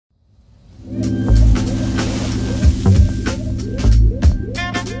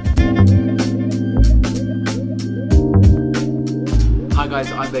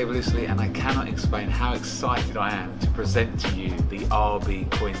I'm David Loosley, and I cannot explain how excited I am to present to you the RB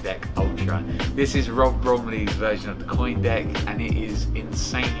CoinDeck Ultra. This is Rob Bromley's version of the CoinDeck, and it is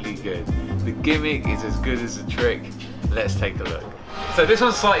insanely good. The gimmick is as good as the trick. Let's take a look. So this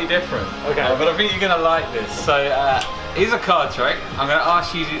one's slightly different, okay, but I think you're going to like this. So here's a card trick. I'm going to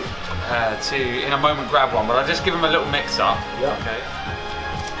ask you to, in a moment, grab one, but I'll just give them a little mix up. Yeah. Okay.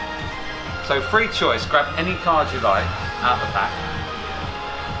 So free choice, grab any card you like out the pack.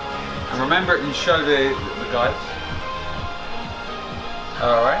 And remember, you show the guys.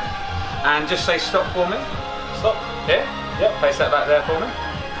 Alright. And just say stop for me. Stop. Here? Yep. Place that back there for me.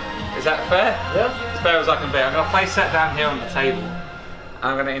 Is that fair? Yeah. As fair as I can be. I'm going to place that down here on the table.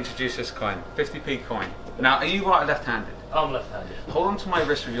 I'm going to introduce this coin. 50p coin. Now, are you right or left-handed? I'm left-handed. Hold on to my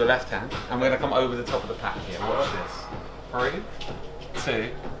wrist with your left hand. I'm going to come over the top of the pack here. Watch this. 3, 2,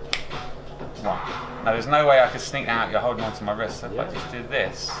 1. Now, there's no way I could sneak out. You're holding on to my wrist. So if I just do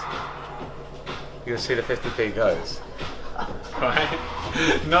this, you'll see the 50p goes. Right?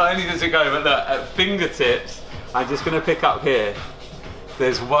 Not only does it go, but look, at fingertips, I'm just going to pick up here.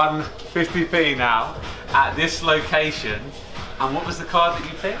 There's one 50p now at this location. And what was the card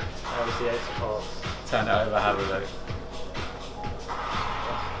that you picked? That was the Ace of Hearts. Turn it over, have a look.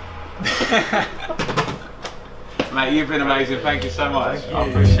 Mate, you've been amazing. Thank you so much. Thank you. I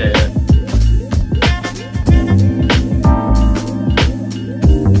appreciate it.